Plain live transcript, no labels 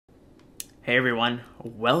Hey everyone,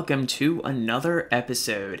 welcome to another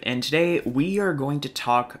episode, and today we are going to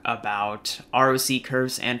talk about ROC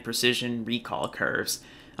curves and precision recall curves,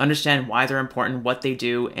 understand why they're important, what they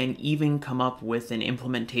do, and even come up with an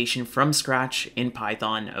implementation from scratch in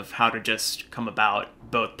Python of how to just come about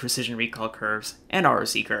both precision recall curves and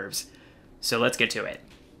ROC curves. So let's get to it.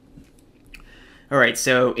 Alright,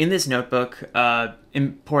 so in this notebook,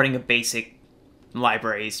 importing a basic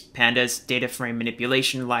libraries, pandas, data frame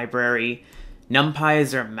manipulation library, NumPy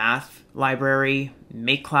is our math library,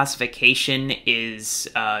 make classification is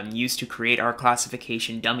used to create our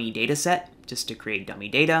classification dummy dataset, just to create dummy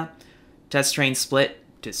data, test train split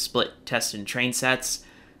to split test and train sets,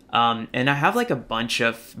 and I have like a bunch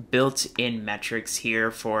of built-in metrics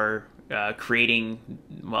here for creating,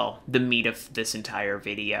 well, the meat of this entire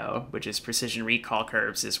video, which is precision recall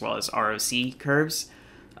curves as well as ROC curves.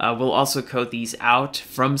 We'll also code these out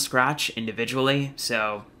from scratch individually,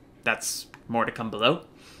 so that's more to come below.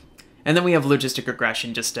 And then we have logistic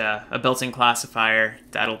regression, just a built-in classifier.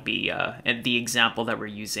 That'll be the example that we're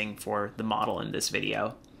using for the model in this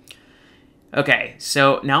video. Okay,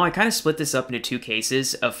 so now I kind of split this up into two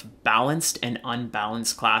cases of balanced and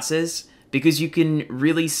unbalanced classes, because you can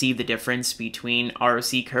really see the difference between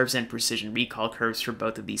ROC curves and precision recall curves for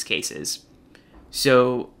both of these cases.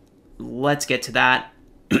 So let's get to that.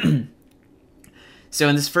 So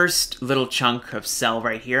in this first little chunk of cell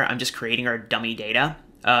right here, I'm just creating our dummy data.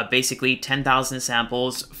 Basically 10,000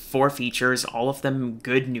 samples, 4 features, all of them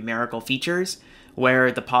good numerical features,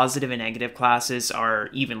 where the positive and negative classes are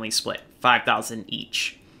evenly split, 5,000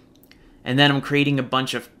 each. And then I'm creating a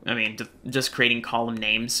bunch of, just creating column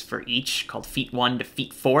names for each, called feet 1 to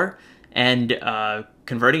feet 4, and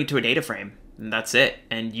converting it to a data frame. And that's it.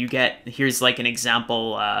 And you get, here's like an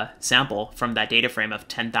example sample from that data frame of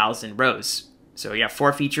 10,000 rows. So you have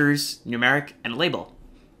 4 features, numeric, and a label.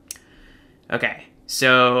 Okay,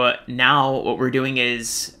 so now what we're doing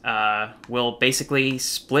is we'll basically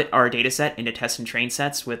split our data set into test and train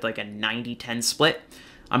sets with like a 90-10 split.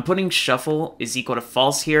 I'm putting shuffle is equal to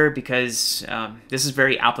false here because this is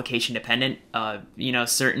very application dependent.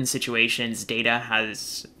 Certain situations data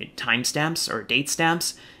has timestamps or date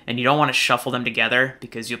stamps, and you don't want to shuffle them together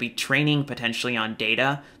because you'll be training potentially on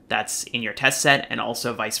data that's in your test set and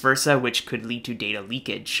also vice versa, which could lead to data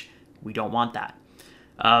leakage. We don't want that.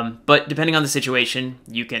 But depending on the situation,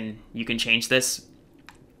 you can change this.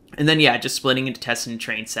 And then yeah, just splitting into test and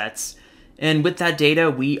train sets. And with that data,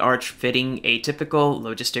 we are fitting a typical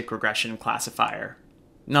logistic regression classifier.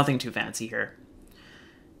 Nothing too fancy here.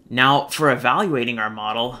 Now, for evaluating our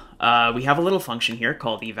model, we have a little function here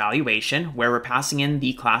called evaluation, where we're passing in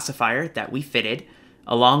the classifier that we fitted,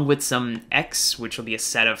 along with some x, which will be a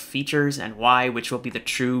set of features, and y, which will be the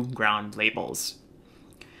true ground labels.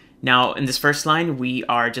 Now, in this first line, we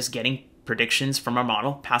are just getting predictions from our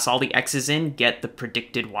model, pass all the x's in, get the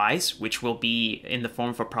predicted y's, which will be in the form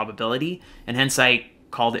of a probability, and hence I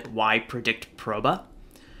called it y predict proba,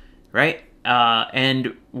 right?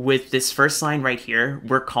 And with this first line right here,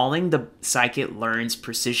 we're calling the scikit-learn's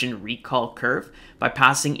precision recall curve by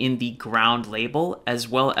passing in the ground label as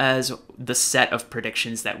well as the set of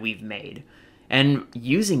predictions that we've made. And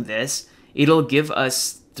using this, it'll give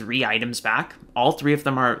us 3 items back. All 3 of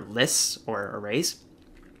them are lists or arrays.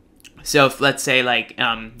 So if, let's say like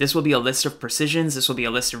this will be a list of precisions, this will be a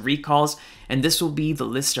list of recalls, and this will be the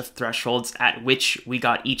list of thresholds at which we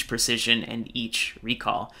got each precision and each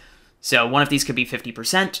recall. So one of these could be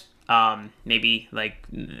 50%, maybe like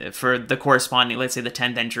for the corresponding, let's say the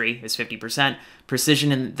 10th entry is 50%.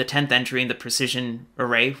 Precision in the 10th entry in the precision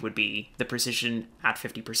array would be the precision at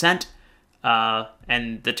 50%,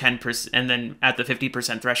 and the 10%, and then at the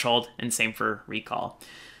 50% threshold, and same for recall.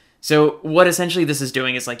 So what essentially this is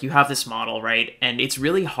doing is like you have this model, right? And it's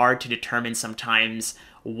really hard to determine sometimes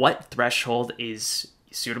what threshold is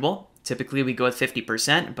suitable. Typically we go with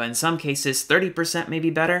 50%, but in some cases 30% may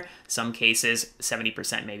be better, some cases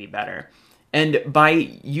 70% may be better. And by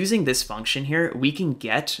using this function here, we can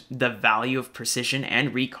get the value of precision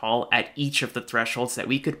and recall at each of the thresholds that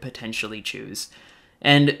we could potentially choose.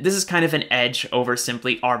 And this is kind of an edge over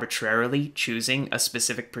simply arbitrarily choosing a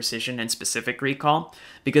specific precision and specific recall,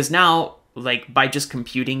 because now, like by just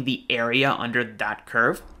computing the area under that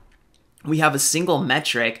curve, we have a single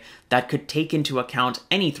metric that could take into account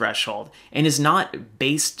any threshold and is not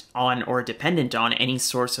based on or dependent on any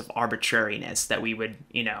source of arbitrariness that we would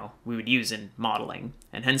use in modeling.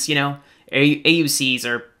 And hence, AUCs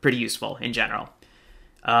are pretty useful in general.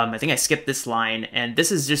 I think I skipped this line, and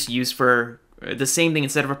this is just used for the same thing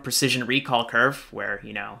instead of a precision recall curve where,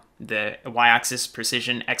 you know, the y-axis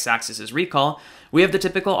precision, x-axis is recall, we have the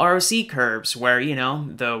typical ROC curves where, you know,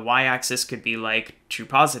 the y-axis could be like true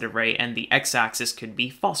positive rate and the x-axis could be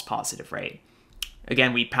false positive rate.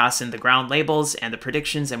 Again, we pass in the ground labels and the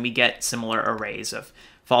predictions and we get similar arrays of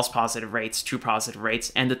false positive rates, true positive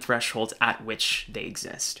rates, and the thresholds at which they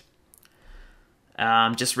exist.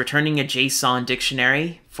 Just returning a JSON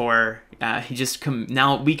dictionary for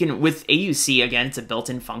now we can, with AUC, again, it's a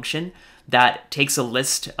built-in function that takes a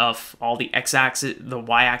list of all the x-axis, the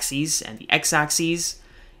y-axes, and the x-axes,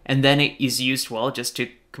 and then it is used, well, just to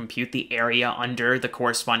compute the area under the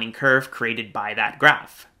corresponding curve created by that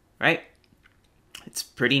graph, right? It's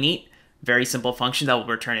pretty neat. Very simple function that will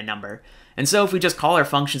return a number. And so if we just call our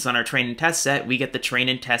functions on our train and test set, we get the train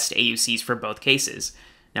and test AUCs for both cases.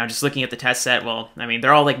 Now, just looking at the test set, well, I mean,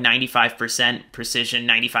 they're all like 95% precision,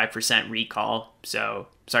 95% recall. So,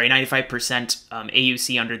 sorry, 95%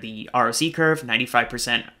 AUC under the ROC curve,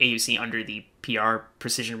 95% AUC under the PR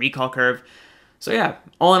precision recall curve. So yeah,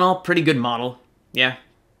 all in all, pretty good model. Yeah,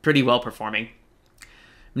 pretty well performing.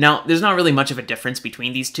 Now, there's not really much of a difference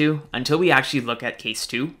between these two until we actually look at case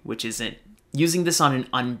 2, which is using this on an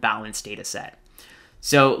unbalanced data set.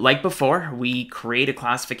 So like before, we create a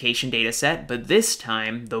classification data set, but this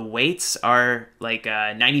time the weights are like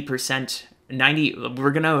 90%, we're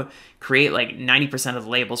gonna create like 90% of the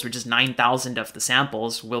labels, which is 9,000 of the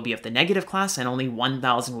samples will be of the negative class and only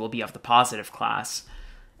 1,000 will be of the positive class.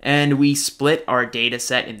 And we split our data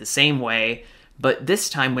set in the same way, but this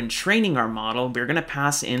time when training our model, we're gonna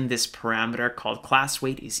pass in this parameter called class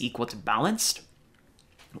weight is equal to balanced.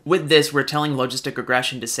 With this, we're telling logistic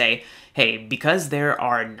regression to say, hey, because there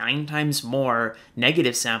are 9 times more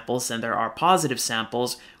negative samples than there are positive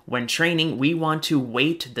samples, when training, we want to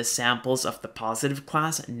weight the samples of the positive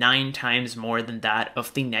class 9 times more than that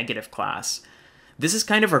of the negative class. This is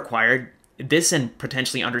kind of required. This and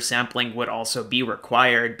potentially undersampling would also be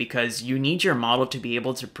required because you need your model to be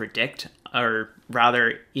able to predict, or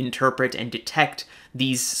rather interpret and detect,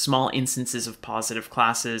 these small instances of positive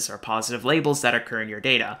classes or positive labels that occur in your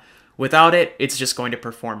data. Without it, it's just going to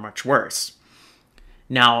perform much worse.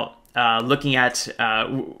 Now, looking at,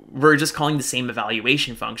 we're just calling the same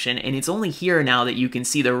evaluation function, and it's only here now that you can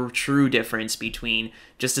see the true difference between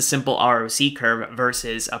just a simple ROC curve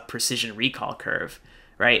versus a precision recall curve,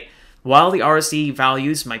 right? While the ROC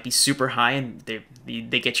values might be super high and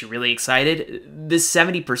they get you really excited, this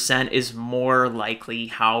 70% is more likely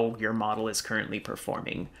how your model is currently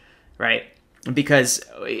performing, right? Because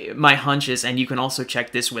my hunch is, and you can also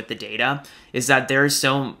check this with the data, is that there's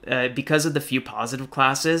because of the few positive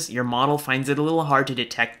classes, your model finds it a little hard to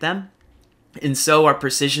detect them. And so our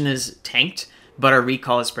precision is tanked, but our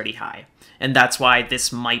recall is pretty high. And that's why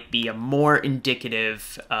this might be a more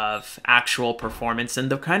indicative of actual performance and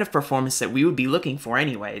the kind of performance that we would be looking for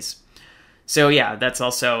anyways. So yeah, that's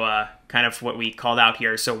also kind of what we called out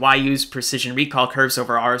here. So why use precision recall curves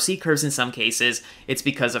over ROC curves in some cases? It's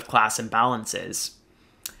because of class imbalances.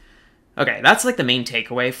 Okay, that's like the main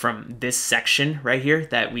takeaway from this section right here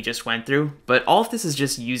that we just went through. But all of this is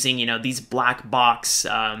just using, you know, these black box,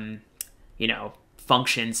 you know,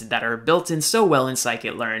 functions that are built in so well in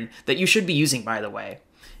scikit-learn that you should be using, by the way.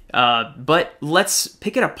 But let's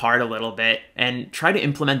pick it apart a little bit and try to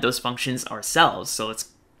implement those functions ourselves. So let's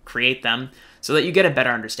create them so that you get a better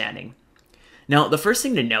understanding. Now, the first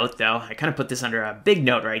thing to note, though, I kind of put this under a big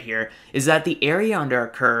note right here, is that the area under a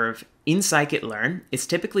curve in scikit-learn is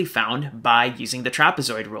typically found by using the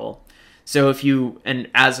trapezoid rule. So if you, and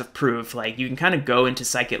as a proof, like you can kind of go into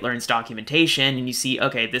scikit-learn's documentation and you see,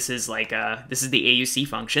 okay, this is like this is the AUC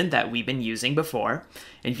function that we've been using before.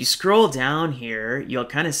 And if you scroll down here, you'll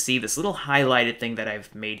kind of see this little highlighted thing that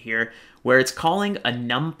I've made here, where it's calling a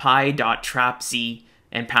numpy.trapz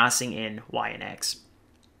and passing in y and x.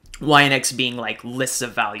 Y and x being like lists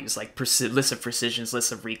of values, like lists of precisions,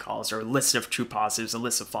 lists of recalls, or lists of true positives, a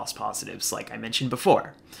list of false positives, like I mentioned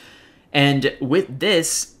before. And with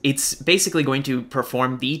this, it's basically going to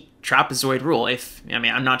perform the trapezoid rule.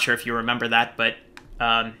 I'm not sure if you remember that, but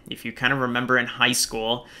if you kind of remember in high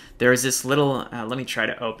school, there's this little, let me try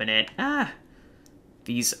to open it.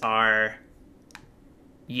 These are,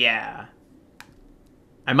 yeah.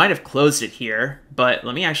 I might have closed it here, but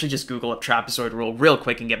let me actually just Google up trapezoid rule real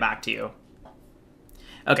quick and get back to you.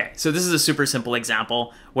 Okay, so this is a super simple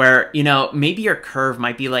example where, you know, maybe your curve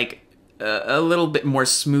might be like a little bit more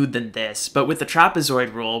smooth than this, but with the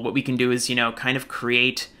trapezoid rule, what we can do is, you know, kind of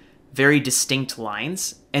create very distinct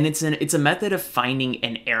lines, and it's a method of finding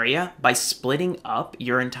an area by splitting up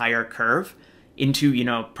your entire curve into, you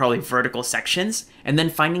know, probably vertical sections, and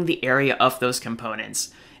then finding the area of those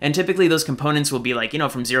components. And typically those components will be like,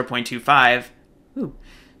 from 0.25,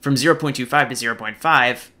 from 0.25 to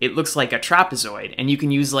 0.5, it looks like a trapezoid. And you can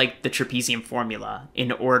use like the trapezium formula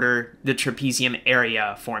in order, the trapezium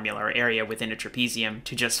area formula, or area within a trapezium,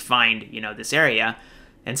 to just find, this area.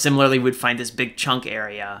 And similarly, we'd find this big chunk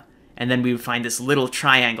area, and then we would find this little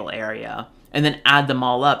triangle area, and then add them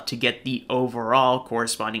all up to get the overall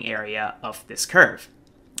corresponding area of this curve.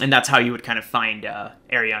 And that's how you would kind of find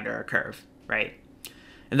area under a curve, right?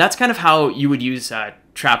 And that's kind of how you would use a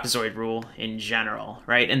trapezoid rule in general,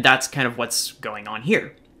 right? And that's kind of what's going on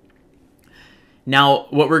here. Now,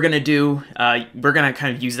 what we're going to do, we're going to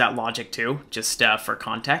kind of use that logic too, just for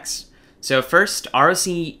context. So first, ROC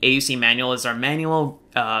AUC manual is our manual.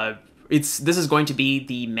 This is going to be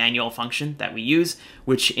the manual function that we use,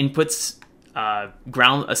 which inputs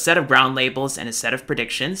a set of ground labels and a set of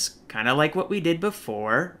predictions, kind of like what we did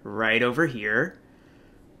before, right over here.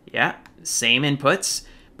 Yeah, same inputs,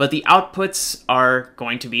 but the outputs are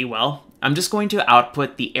going to be, well, I'm just going to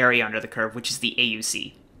output the area under the curve, which is the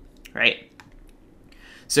AUC, right?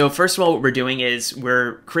 So first of all, what we're doing is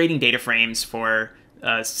we're creating data frames for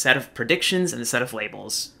a set of predictions and a set of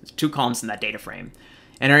labels. There's 2 columns in that data frame.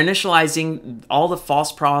 And are initializing all the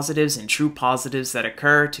false positives and true positives that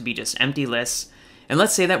occur to be just empty lists. And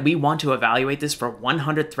let's say that we want to evaluate this for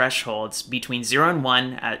 100 thresholds between 0 and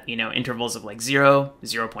 1 at intervals of like 0,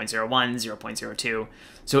 0.01, 0.02.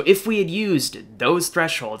 So if we had used those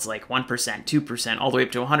thresholds like 1%, 2%, all the way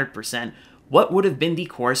up to 100%, what would have been the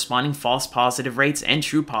corresponding false positive rates and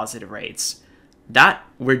true positive rates? That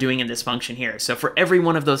we're doing in this function here. So for every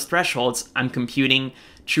one of those thresholds, I'm computing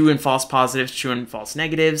true and false positives, true and false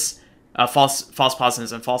negatives, false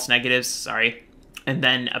positives and false negatives, sorry, and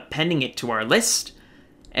then appending it to our list.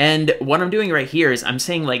 And what I'm doing right here is I'm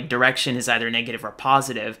saying like direction is either negative or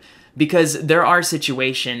positive, because there are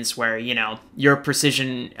situations where, your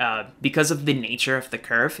precision, because of the nature of the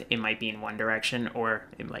curve, it might be in one direction or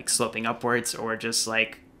like sloping upwards or just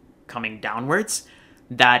like coming downwards,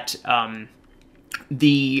 that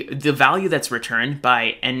the value that's returned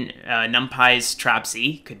by numpy's trap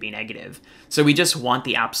z could be negative. So we just want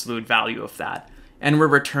the absolute value of that, and we're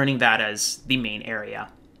returning that as the main area.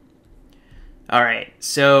 All right,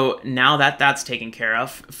 so now that that's taken care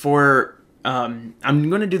of, I'm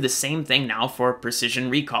going to do the same thing now for precision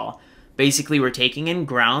recall. Basically, we're taking in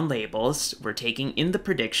ground labels, we're taking in the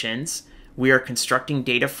predictions, we are constructing a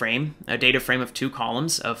data frame of 2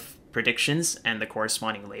 columns of predictions and the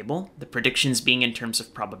corresponding label, the predictions being in terms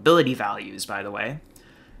of probability values, by the way.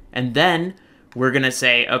 And then we're going to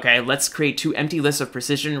say, okay, let's create 2 empty lists of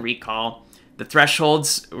precision recall. The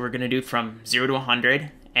thresholds we're going to do from 0 to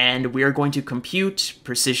 100, and we are going to compute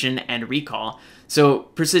precision and recall. So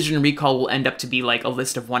precision recall will end up to be like a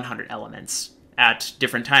list of 100 elements. At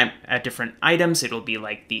different items, it'll be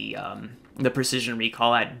like the precision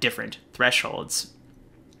recall at different thresholds.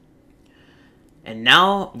 And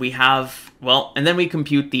now we have, and then we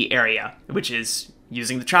compute the area, which is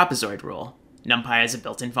using the trapezoid rule. NumPy has a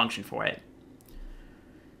built-in function for it.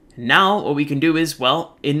 Now what we can do is,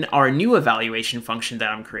 in our new evaluation function that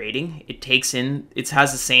I'm creating, it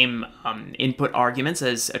has the same input arguments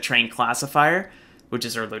as a train classifier, which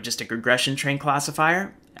is our logistic regression train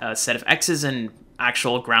classifier, a set of x's and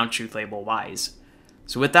actual ground truth label y's.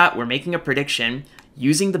 So with that, we're making a prediction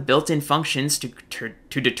using the built-in functions to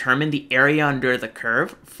determine the area under the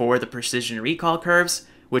curve for the precision recall curves,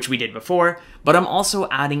 which we did before, but I'm also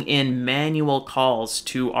adding in manual calls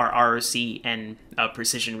to our ROC and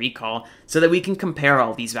precision recall so that we can compare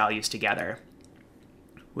all these values together.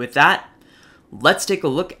 With that, let's take a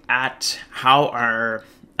look at how our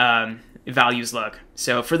values look.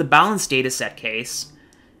 So for the balanced data set case,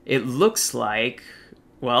 it looks like,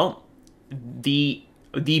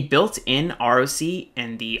 the built-in ROC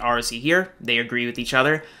and the ROC here, they agree with each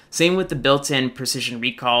other. Same with the built-in precision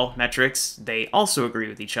recall metrics, they also agree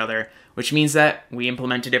with each other, which means that we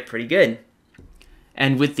implemented it pretty good.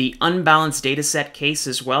 And with the unbalanced data set case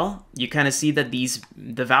as well, you kind of see that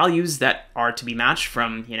the values that are to be matched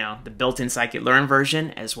from, the built-in scikit-learn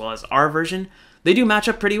version as well as our version, they do match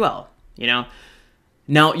up pretty well,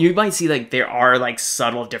 Now, you might see there are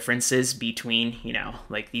subtle differences between,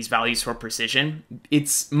 these values for precision.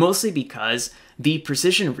 It's mostly because the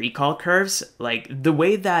precision recall curves, the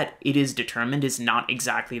way that it is determined is not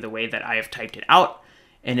exactly the way that I have typed it out.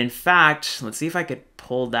 And in fact, let's see if I could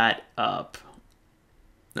pull that up.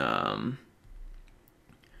 If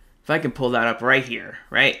I can pull that up right here,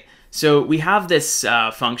 right? So we have this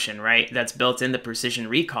function, right, that's built in the precision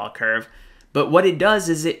recall curve. But what it does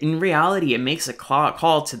is in reality, it makes a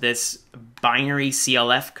call to this binary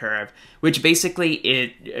CLF curve, which basically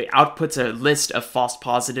it outputs a list of false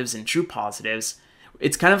positives and true positives.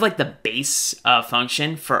 It's kind of like the base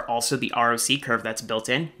function for also the ROC curve that's built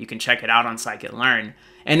in. You can check it out on scikit-learn.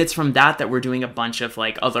 And it's from that we're doing a bunch of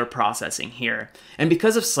like other processing here. And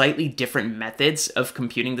because of slightly different methods of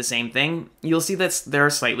computing the same thing, you'll see that there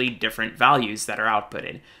are slightly different values that are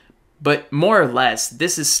outputted. But more or less,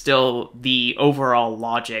 this is still the overall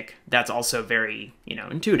logic that's also very,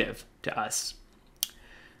 intuitive to us.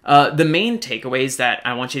 The main takeaways that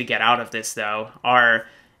I want you to get out of this, though, are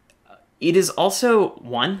it is also,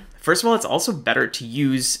 first of all, it's also better to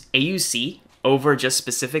use AUC over just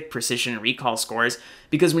specific precision and recall scores,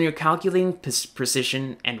 because when you're calculating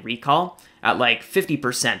precision and recall at like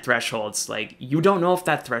 50% thresholds, like you don't know if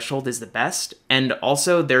that threshold is the best, and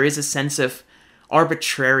also there is a sense of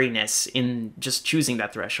arbitrariness in just choosing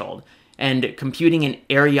that threshold. And computing an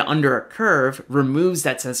area under a curve removes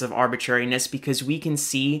that sense of arbitrariness because we can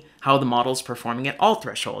see how the model's performing at all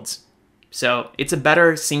thresholds. So it's a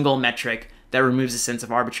better single metric that removes a sense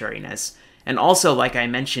of arbitrariness. And also, like I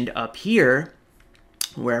mentioned up here,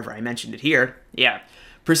 wherever I mentioned it here,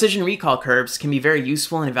 precision recall curves can be very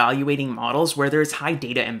useful in evaluating models where there's high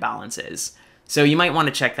data imbalances. So you might want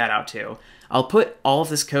to check that out too. I'll put all of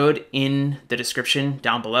this code in the description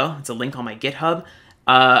down below. It's a link on my GitHub.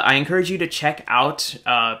 I encourage you to check out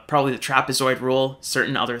probably the trapezoid rule,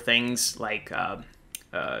 certain other things like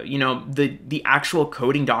the actual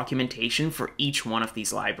coding documentation for each one of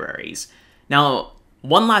these libraries. Now,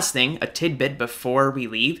 one last thing, a tidbit before we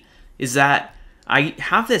leave, is that I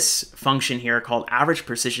have this function here called average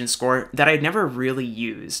precision score that I'd never really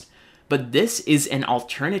used. But this is an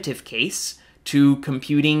alternative case to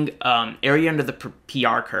computing area under the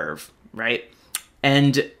PR curve, right?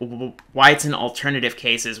 And why it's an alternative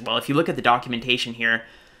case is, well, if you look at the documentation here,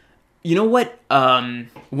 you know what?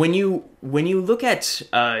 When you look at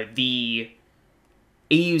the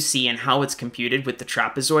AUC and how it's computed with the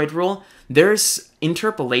trapezoid rule, there's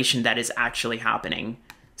interpolation that is actually happening.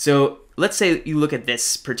 So let's say you look at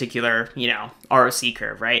this particular, ROC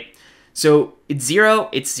curve, right? So it's 0,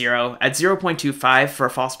 it's 0. At 0.25 for a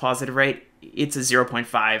false positive rate, it's a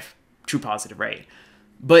 0.5 true positive rate.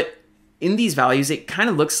 But in these values, it kind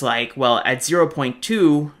of looks like, well, at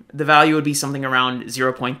 0.2, the value would be something around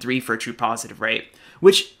 0.3 for a true positive rate,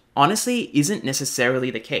 which honestly isn't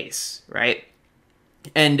necessarily the case, right?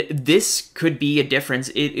 And this could be a difference.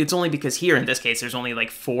 It's only because here, in this case, there's only like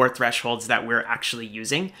 4 thresholds that we're actually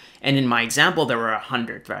using. And in my example, there were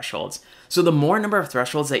 100 thresholds. So the more number of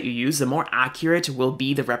thresholds that you use, the more accurate will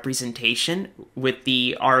be the representation with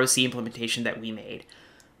the ROC implementation that we made.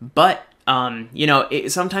 But,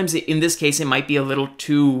 sometimes in this case, it might be a little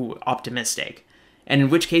too optimistic. And in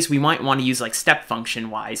which case, we might want to use like step function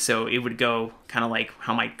wise. So it would go kind of like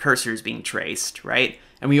how my cursor is being traced, right?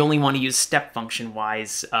 And we only want to use step function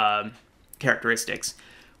wise characteristics.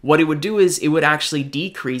 What it would do is it would actually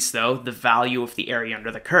decrease, though, the value of the area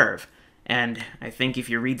under the curve. And I think if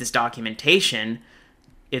you read this documentation,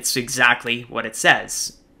 it's exactly what it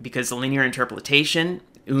says. Because the linear interpolation,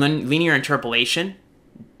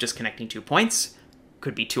 just connecting 2 points,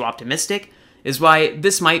 could be too optimistic, is why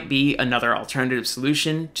this might be another alternative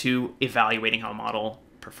solution to evaluating how a model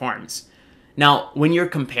performs. Now, when you're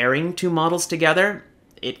comparing 2 models together,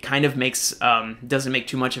 it kind of doesn't make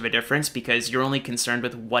too much of a difference because you're only concerned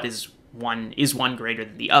with what is one greater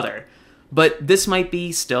than the other. But this might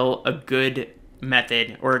be still a good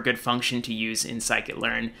method or a good function to use in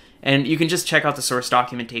scikit-learn. And you can just check out the source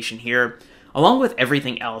documentation here, along with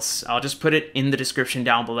everything else. I'll just put it in the description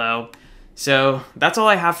down below. So that's all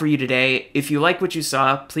I have for you today. If you like what you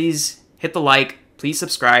saw, please hit the like, please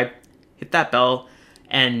subscribe, hit that bell,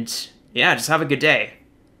 and yeah, just have a good day.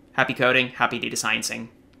 Happy coding, happy data sciencing.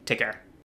 Take care.